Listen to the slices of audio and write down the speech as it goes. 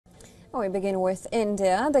We begin with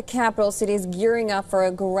India. The capital city is gearing up for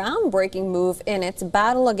a groundbreaking move in its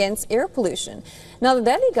battle against air pollution. Now, the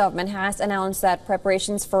Delhi government has announced that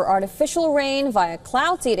preparations for artificial rain via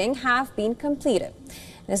cloud seeding have been completed.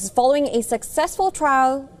 This is following a successful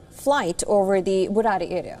trial flight over the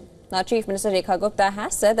Burari area. Now, Chief Minister Rekha Gupta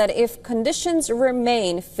has said that if conditions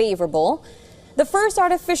remain favorable, the first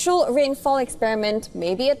artificial rainfall experiment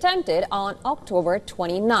may be attempted on October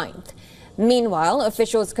 29th. Meanwhile,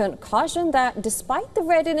 officials caution that despite the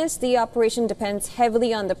readiness, the operation depends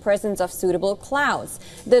heavily on the presence of suitable clouds.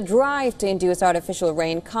 The drive to induce artificial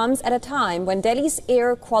rain comes at a time when Delhi's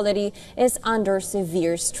air quality is under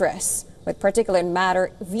severe stress. With particulate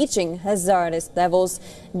matter reaching hazardous levels,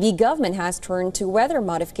 the government has turned to weather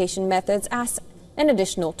modification methods as an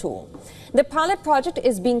additional tool. The pilot project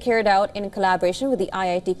is being carried out in collaboration with the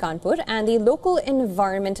IIT Kanpur and the local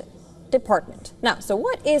environment department. Now, so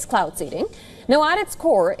what is cloud seeding? Now, at its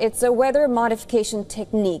core, it's a weather modification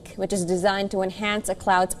technique which is designed to enhance a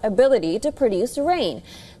cloud's ability to produce rain.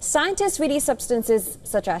 Scientists release substances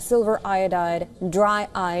such as silver iodide, dry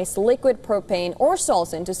ice, liquid propane, or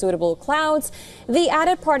salts into suitable clouds. The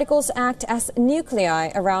added particles act as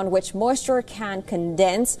nuclei around which moisture can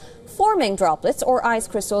condense, forming droplets or ice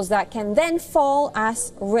crystals that can then fall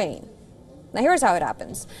as rain. Now, here's how it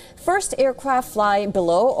happens. First, aircraft fly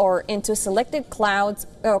below or into selected clouds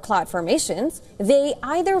or cloud formations. They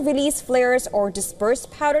either release flares or disperse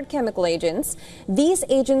powdered chemical agents. These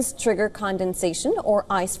agents trigger condensation or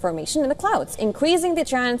ice formation in the clouds, increasing the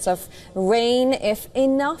chance of rain if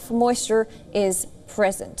enough moisture is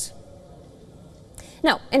present.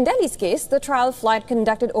 Now, in Delhi's case, the trial flight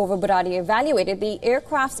conducted over Burari evaluated the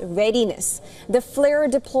aircraft's readiness, the flare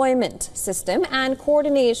deployment system, and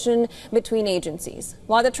coordination between agencies.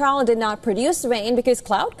 While the trial did not produce rain because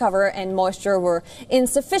cloud cover and moisture were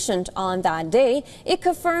insufficient on that day, it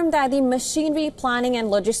confirmed that the machinery, planning, and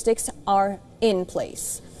logistics are in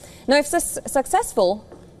place. Now, if successful,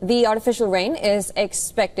 the artificial rain is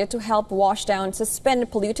expected to help wash down suspended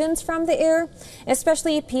pollutants from the air,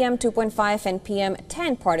 especially PM 2.5 and PM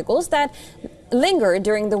 10 particles that linger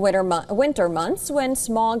during the winter months when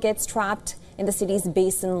smog gets trapped in the city's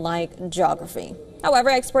basin-like geography.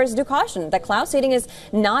 However, experts do caution that cloud seeding is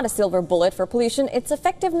not a silver bullet for pollution. Its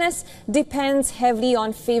effectiveness depends heavily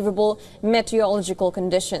on favorable meteorological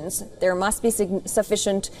conditions. There must be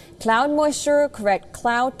sufficient cloud moisture, correct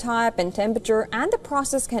cloud type and temperature, and the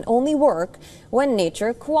process can only work when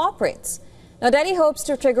nature cooperates. Now, Delhi hopes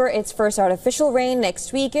to trigger its first artificial rain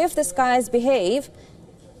next week if the skies behave.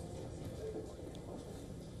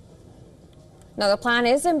 Now, the plan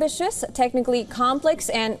is ambitious, technically complex,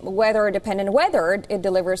 and weather-dependent. Whether it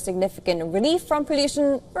delivers significant relief from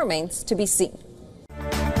pollution remains to be seen.